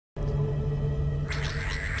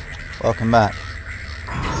Welcome back.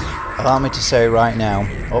 Allow me to say right now,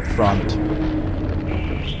 up front,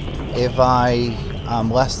 if I am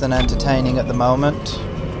less than entertaining at the moment,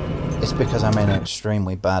 it's because I'm in an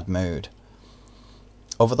extremely bad mood.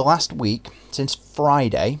 Over the last week, since last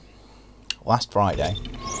Friday,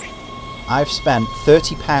 I've spent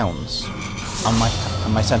 £30 on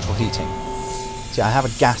my central heating. See, I have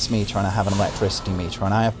a gas meter and I have an electricity meter,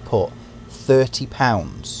 and I have put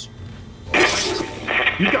 £30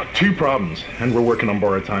 You've got two problems, and we're working on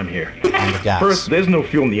borrowed time here. on the gas. First, there's no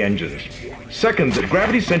fuel in the engines. Second, the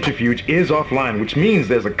gravity centrifuge is offline, which means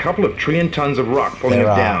there's a couple of trillion tons of rock pulling it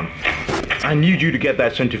down. I need you to get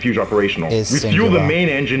that centrifuge operational. Refuel the main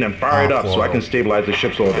engine and fire it up so I can stabilize the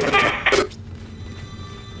ship's orbit.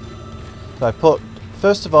 So I put,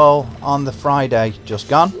 first of all, on the Friday just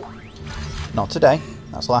gone, not today,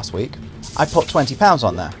 that's last week, I put £20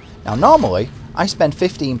 on there. Now normally, I spend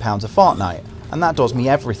 £15 a fortnight, and that does me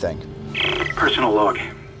everything. Personal log.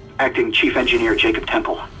 Acting Chief Engineer Jacob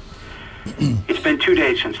Temple. It's been 2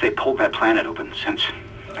 days since they pulled that planet open, since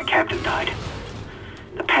my captain died.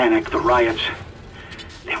 The panic, the riots,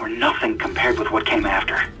 they were nothing compared with what came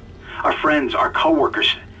after. Our friends, our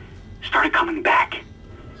co-workers, started coming back.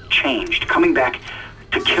 Changed, coming back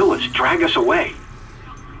to kill us, drag us away.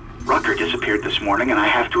 Rucker disappeared this morning, and I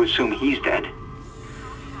have to assume he's dead.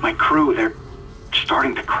 My crew, they're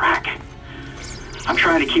starting to crack. I'm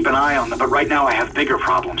trying to keep an eye on them, but right now I have bigger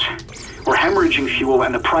problems. We're hemorrhaging fuel,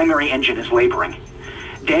 and the primary engine is laboring.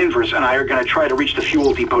 Danvers and I are going to try to reach the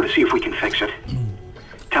fuel depot to see if we can fix it.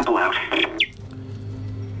 Temple out.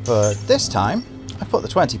 But this time, I put the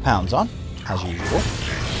 £20 on, as usual.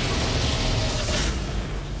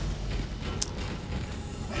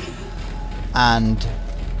 And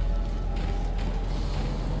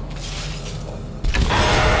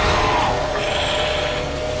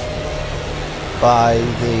by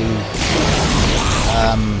the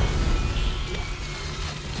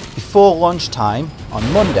before lunchtime on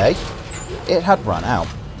Monday, it had run out.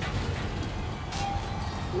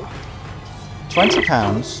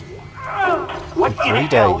 £20 What in in 3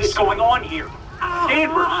 the hell days is going on here?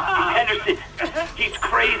 Danvers, Henderson, he's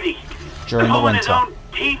crazy. during the Pulling his winter. own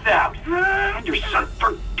teeth out. Henderson,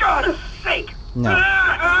 for God's sake. No,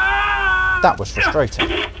 that was frustrating.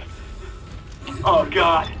 Oh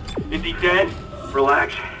God, is he dead?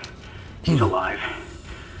 Relax. He's alive.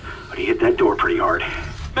 But he hit that door pretty hard.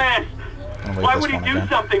 Man, why would he do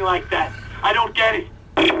something like that? I don't get it.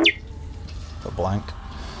 Put blank.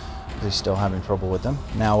 He's still having trouble with them.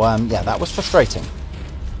 Now, yeah, that was frustrating.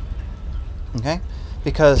 Okay?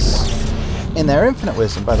 Because in their infinite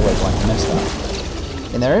wisdom, by the way, blank, I missed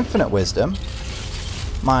that. In their infinite wisdom,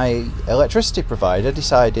 my electricity provider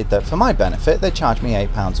decided that for my benefit, they'd charge me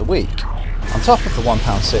 £8 a week. On top of the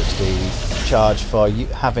 £1.60 charge for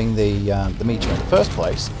having the meter in the first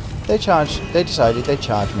place, they decided they'd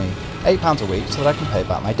charge me £8 a week so that I can pay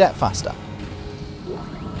back my debt faster.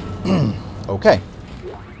 Okay.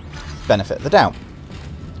 Benefit of the doubt.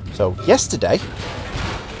 So yesterday,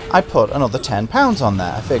 I put another £10 on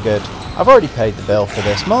there. I figured, I've already paid the bill for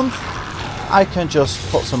this month, I can just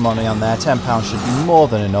put some money on there. £10 should be more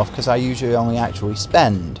than enough, because I usually only actually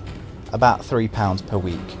spend about £3 per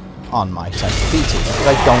week on my central heating, because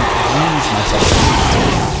I don't use my central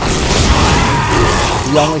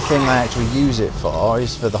heating. The only thing I actually use it for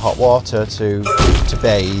is for the hot water to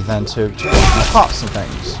bathe and to wash my pots and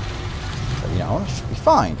things. So, you know, it should be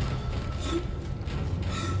fine.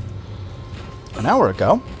 An hour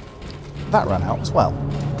ago, that ran out as well,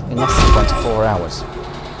 in less than 24 hours.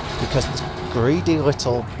 Because the greedy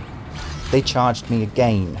little, they charged me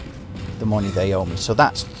again the money they owe me. So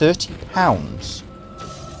that's £30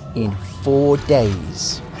 in 4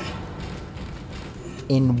 days.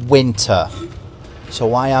 In winter.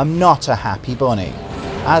 So I am not a happy bunny,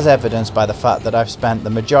 as evidenced by the fact that I've spent the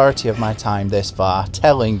majority of my time this far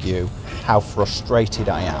telling you how frustrated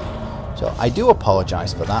I am. So I do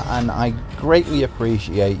apologise for that, and I greatly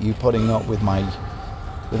appreciate you putting up with my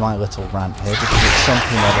little rant here, because it's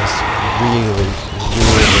something that has really, really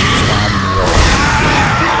wound me up.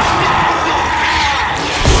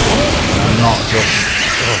 I'm not just...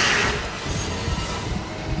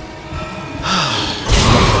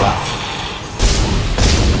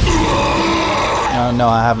 No,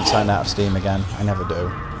 I haven't signed out of Steam again. I never do.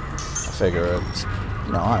 I figure it's,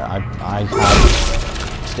 you know, I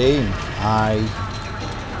have Steam. I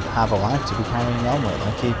have a life to be carrying on with.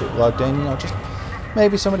 I keep it logged in, you know, just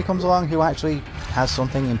maybe somebody comes along who actually has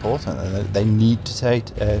something important that they need to say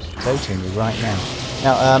to me right now.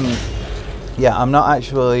 Now, yeah, I'm not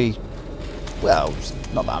actually, well,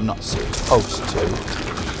 not that I'm not supposed to.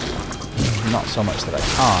 not so much that I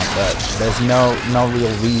can't, but there's no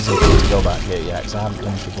real reason for me to go back here yet, because I haven't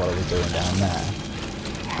finished with what I was doing down there.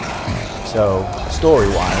 So,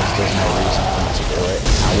 story-wise, there's no reason for me to do it.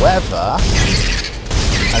 However,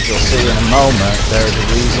 as you'll see in a moment, there is a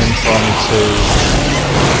reason for me to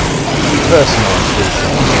personally do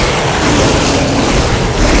things.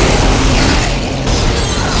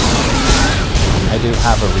 I do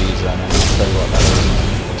have a reason, and I'll tell you what that is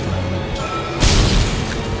in a moment.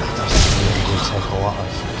 That doesn't really do take a lot of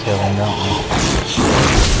killing, don't they?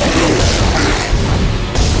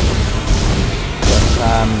 But,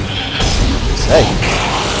 say.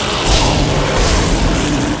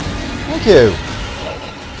 Thank you!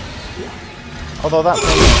 Although that was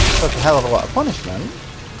such a hell of a lot of punishment.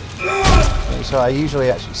 So I usually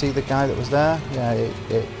actually see the guy that was there. Yeah,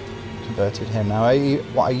 it converted him. Now,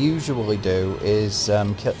 what I usually do is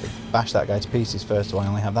bash that guy to pieces first, so I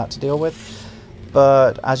only have that to deal with.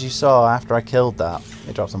 But as you saw, after I killed that,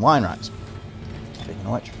 it dropped some line racks. Speaking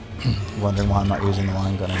of which, wondering why I'm not using the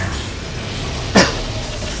line gun anymore.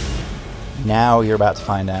 Now you're about to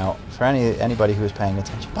find out. For anybody who is paying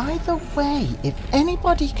attention. By the way, if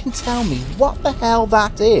anybody can tell me what the hell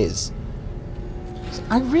that is,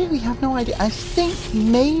 I really have no idea. I think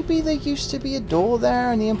maybe there used to be a door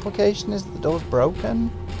there, and the implication is that the door's broken,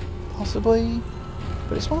 possibly.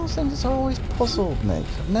 But it's one of those things that's always puzzled me.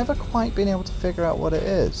 I've never quite been able to figure out what it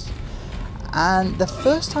is. And the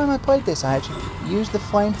first time I played this, I actually used the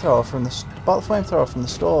flamethrower from bought the flamethrower from the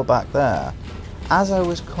store back there as I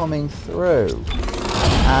was coming through,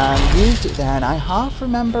 and used it there, and I half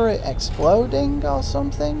remember it exploding or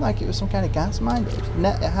something, like it was some kind of gas mine, but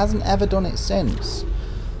it hasn't ever done it since.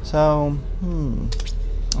 So, I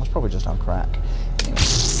was probably just on crack. Anyway,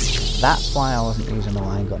 that's why I wasn't using the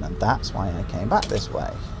line gun, and that's why I came back this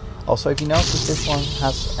way. Also, if you notice, this one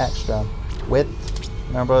has extra width.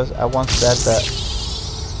 Remember, I once said that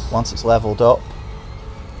once it's leveled up,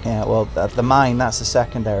 yeah, well, the mine, that's the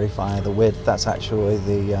secondary fire. The width, that's actually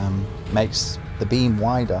the makes the beam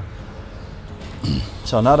wider.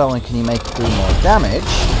 So not only can you make it do more damage,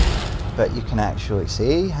 but you can actually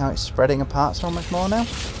see how it's spreading apart so much more now.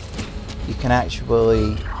 You can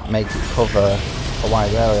actually make it cover a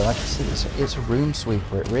wide area. Like I said, it's a room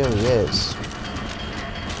sweeper. It really is.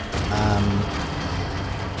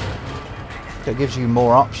 It gives you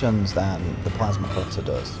more options than the plasma cutter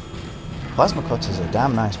does. Plasma cutter's a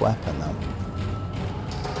damn nice weapon, though.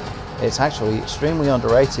 It's actually extremely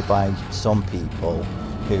underrated by some people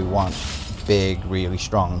who want big, really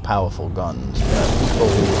strong, powerful guns. But people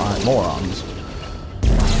who aren't morons,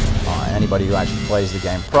 or anybody who actually plays the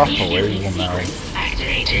game properly, will know.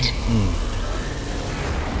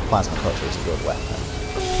 Plasma cutter is a good weapon.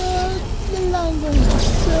 But the line gun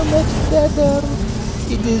is so much better.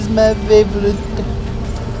 It is my favorite.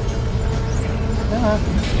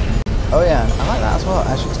 Oh yeah, I like that as well. It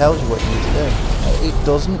actually tells you what you need to do. It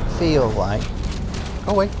doesn't feel like...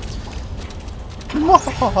 Oh wait.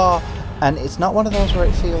 And it's not one of those where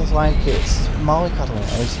it feels like it's mollycoddling,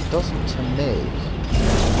 at least it doesn't to me.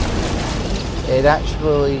 It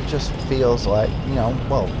actually just feels like, you know,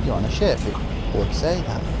 well, you're on a ship. It would say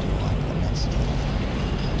that. Do you like the mist?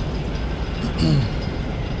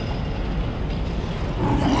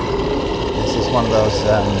 This is one of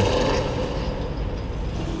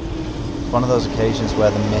those occasions where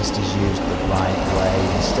the mist is used the right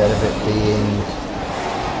way, instead of it being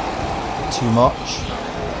too much,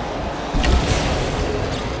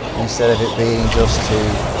 instead of it being just to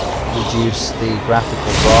reduce the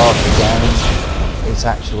graphical draw of the game. It's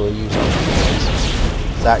actually used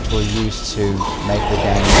it's actually used to make the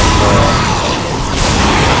game more aesthetic.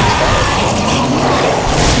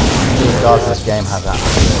 God, this game has that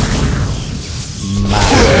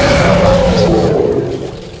massive.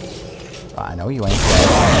 I know you ain't dead.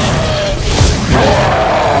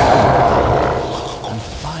 And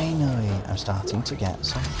finally, I'm starting to get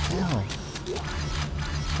some health.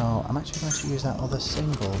 So I'm actually going to use that other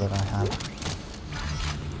single that I had.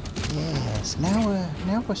 Yes, now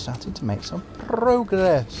we're starting to make some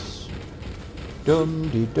progress.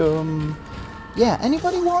 Dum-de-dum. Yeah,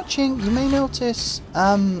 anybody watching, you may notice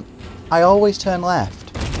I always turn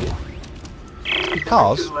left.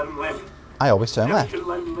 Because I always turn left.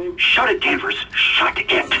 Shut it, Danvers. Shut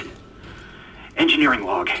it. Engineering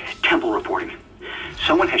log. Temple reporting.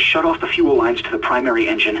 Someone has shut off the fuel lines to the primary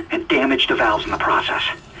engine and damaged the valves in the process.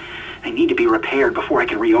 They need to be repaired before I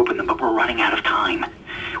can reopen them, but we're running out of time.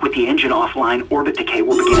 With the engine offline, orbit decay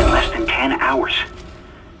will begin in less than 10 hours.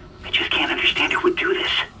 I just can't understand who would do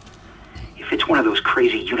this. If it's one of those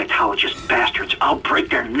crazy unitologist bastards, I'll break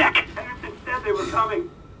their neck. Henderson said they were coming.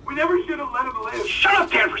 We never should have let them live. Shut up,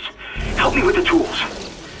 Danvers! Help me with the tools.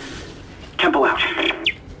 Temple out.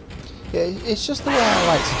 Yeah, it's just the way I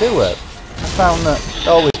like to do it. I found that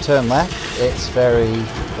I always turn left. It's very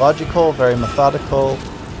logical, very methodical.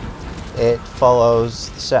 It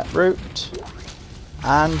follows the set route.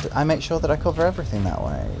 And I make sure that I cover everything that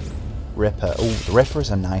way. Ripper. Ooh, the Ripper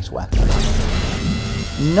is a nice weapon.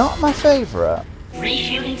 Not my favourite.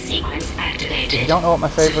 Refueling sequence activated. If you don't know what my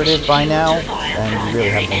favourite is by now, then you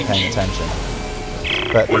really haven't been paying attention.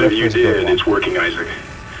 But whatever you did, it's working, Isaac.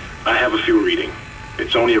 I have a fuel reading.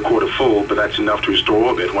 It's only a quarter full, but that's enough to restore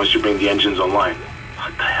orbit once you bring the engines online.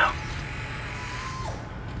 What the hell?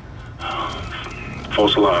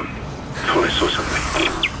 False alarm. Thought I saw something.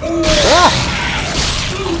 Ah!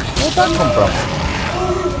 Where'd that come from?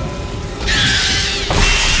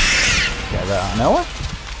 Get that out of nowhere.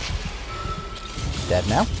 Dead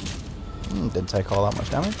now. Didn't take all that much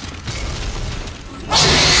damage.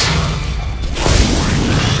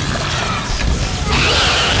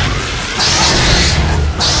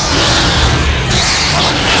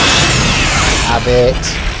 Habit.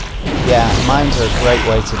 Yeah, mines are a great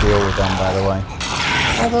way to deal with them, by the way.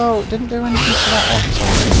 Although, it didn't do anything to that one.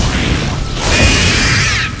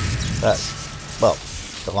 But, well,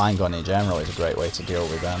 the line gun in general is a great way to deal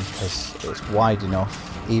with them because it's wide enough,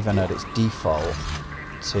 even at its default,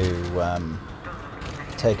 to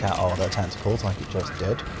take out all their tentacles like it just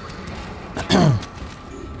did.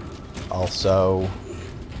 Also,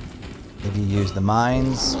 if you use the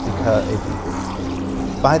mines, because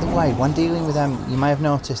by the way, when dealing with them, you may have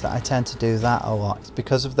noticed that I tend to do that a lot. It's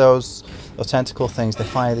because of those tentacle things. They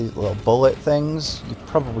fire these little bullet things. You've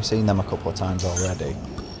probably seen them a couple of times already.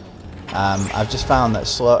 I've just found that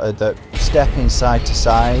that stepping side to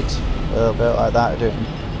side a little bit like that,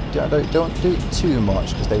 don't do it too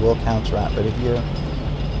much because they will counteract. But if you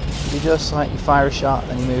just like you fire a shot,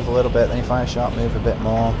 then you move a little bit, then you fire a shot, move a bit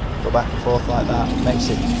more, go back and forth like that, makes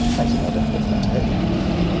it more difficult for them to hit you.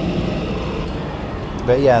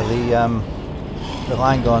 But yeah, the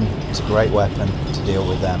line gun is a great weapon to deal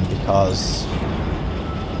with them because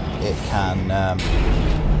it can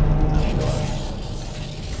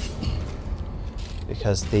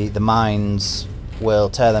because the mines will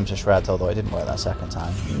tear them to shreds, although it didn't work that second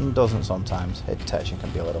time. It doesn't sometimes. Hit detection can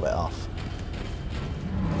be a little bit off.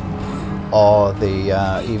 Or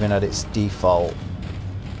the even at its default,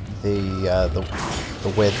 the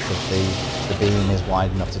width of the beam is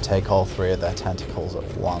wide enough to take all three of their tentacles at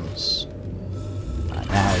once. Right,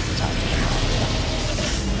 now is the time to come out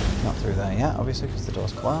here. Not through there yet, obviously, because the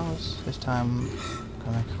door's closed. This time, I'm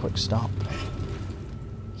gonna make a quick stop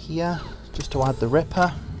here, just to add the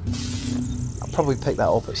Ripper. I'll probably pick that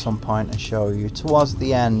up at some point and show you. Towards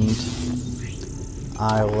the end,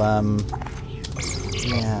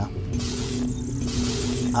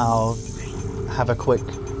 I'll have a quick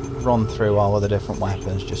run through all of the different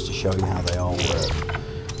weapons just to show you how they all work.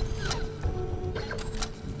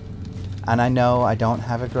 And I know I don't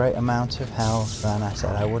have a great amount of health, and I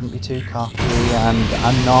said I wouldn't be too cocky, and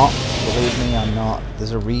I'm not, believe me, I'm not.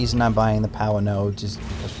 There's a reason I'm buying the power nodes, is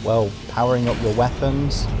because, well, powering up your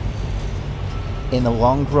weapons in the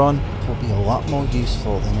long run will be a lot more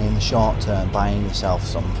useful than in the short term buying yourself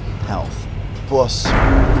some health. Plus,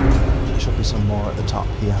 there should be some more at the top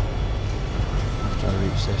here. After I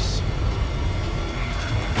reach this,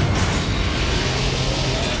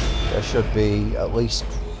 there should be at least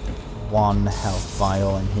one health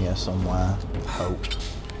vial in here somewhere, I hope.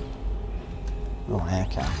 Oh, an air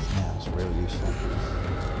can. Yeah, that's really useful.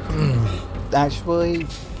 Actually,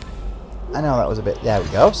 I know that was a bit... There we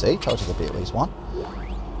go, see? Told you there'd be at least one.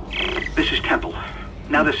 This is Temple.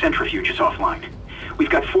 Now the centrifuge is offline. We've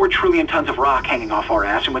got 4 trillion tons of rock hanging off our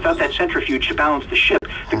ass, and without that centrifuge to balance the ship,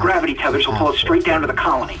 the gravity tethers will pull us straight down to the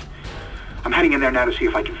colony. I'm heading in there now to see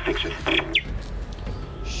if I can fix it.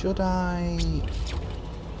 Should I...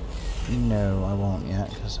 No, I won't yet,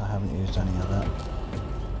 because I haven't used any of it.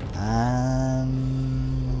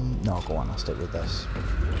 No, go on, I'll stick with this.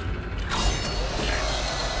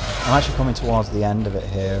 I'm actually coming towards the end of it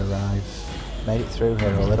here. I've made it through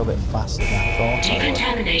here a little bit faster than I thought I would.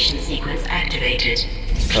 Decontamination sequence activated.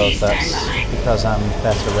 Because I'm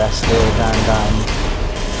better rested and I'm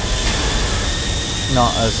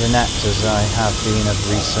not as inept as I have been of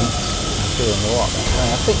recent. I'm feeling a lot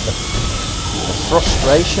better. I think the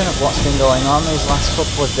frustration of what's been going on these last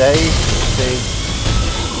couple of days with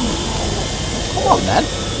come on then.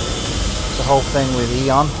 The whole thing with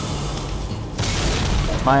Eon,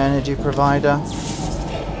 my energy provider.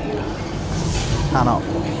 Cannot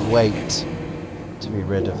wait to be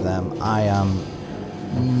rid of them. I am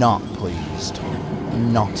not pleased.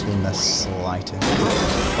 Not in the slightest.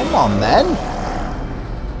 Come on then.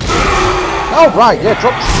 Oh, right, yeah,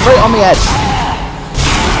 drop straight on my head.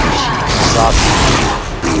 God.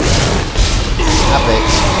 Have it.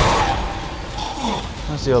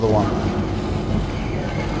 Where's the other one?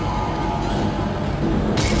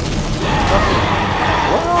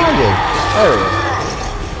 Where are you? There he is.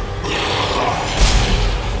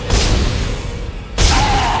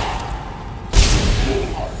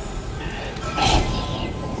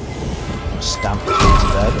 Stamp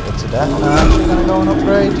it to death. I'm actually going to go and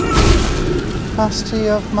upgrade capacity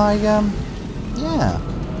of my, yeah.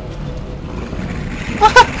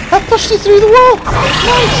 I pushed it through the wall!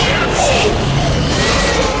 Nice!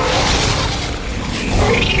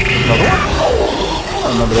 Another one? I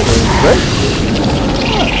remember that doing great.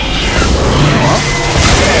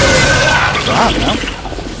 That now.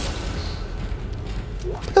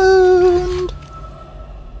 Pooned!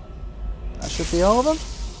 That should be all of them.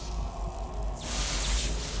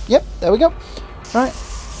 Yep, there we go. Right.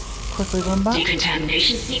 Quickly run back.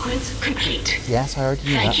 Decontamination sequence complete. Yes, I already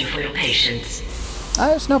knew that. Thank you for your patience.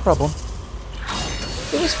 It's no problem.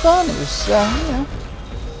 It was fun. It was, you know,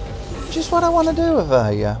 just what I want to do with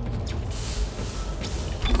a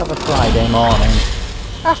Friday morning.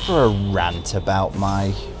 After a rant about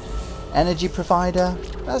my energy provider,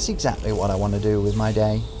 that's exactly what I want to do with my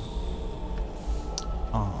day.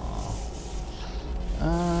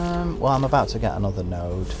 Well, I'm about to get another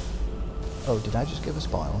node. Oh, did I just give a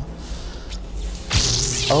spoiler?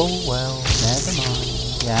 Oh, well, never mind.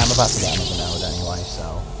 Yeah, I'm about to get another node anyway,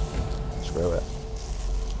 so screw it.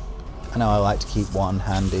 I know I like to keep one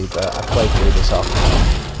handy, but I've played through this off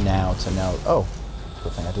now to know... Oh,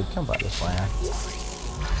 good thing I did come back this way.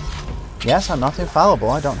 Yes, I'm not infallible.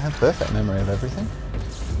 I don't have perfect memory of everything.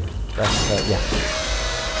 But, yeah.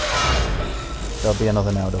 There'll be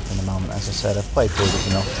another node up in a moment. As I said, I've played through this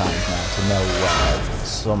enough times now to know where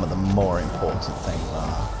some of the more important things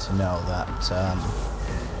are. To know that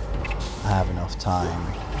I have enough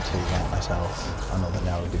time to get myself another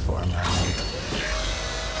node before I'm ready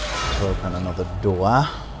to open another door.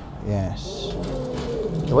 Yes.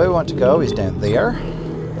 The way we want to go is down there.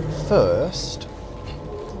 But first,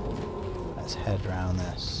 let's head round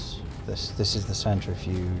this. This is the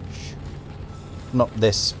centrifuge. Not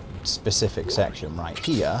this specific section right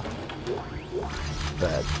here,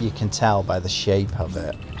 but you can tell by the shape of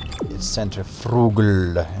it, it's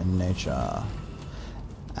centrifugal in nature,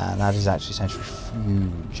 and that is actually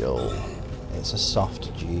centrifugal. It's a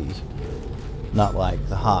soft G, not like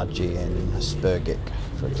the hard G in Aspergic,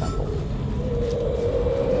 for example.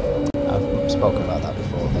 I've spoken about that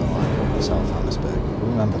before, though. I myself am Aspergic.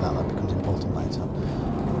 Remember that becomes important later.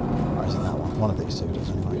 Or is it that one? One of these two does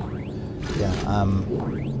anyway. Yeah,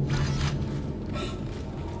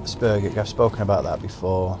 Aspergic, I've spoken about that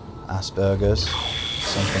before. Asperger's,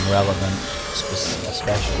 something relevant,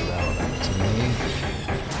 especially relevant to me.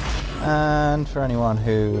 And for anyone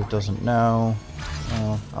who doesn't know,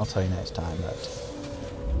 well, I'll tell you next time that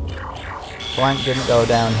blank didn't go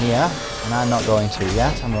down here, and I'm not going to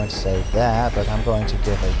yet. I'm going to save there, but I'm going to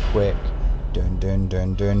give a quick dun dun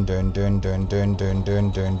dun dun dun dun dun dun dun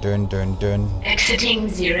dun dun dun dun dun. Exiting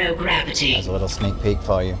zero gravity. As a little sneak peek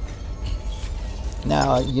for you.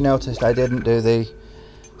 Now, you noticed I didn't do the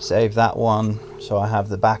save that one, so I have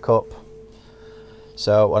the backup.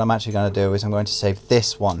 So what I'm actually going to do is I'm going to save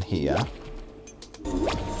this one here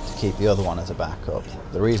to keep the other one as a backup.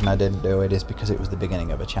 The reason I didn't do it is because it was the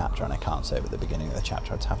beginning of a chapter, and I can't save at the beginning of the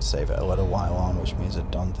chapter. I'd have to save it a little while on, which means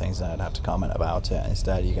I've done things that I'd have to comment about it.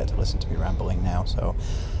 Instead, you get to listen to me rambling now. So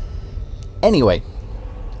anyway,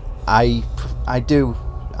 I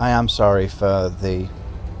am sorry for the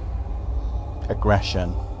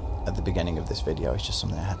aggression at the beginning of this video. It's just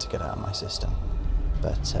something I had to get out of my system,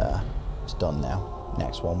 but it's done now.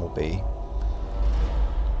 Next one will be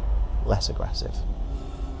less aggressive.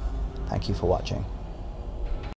 Thank you for watching.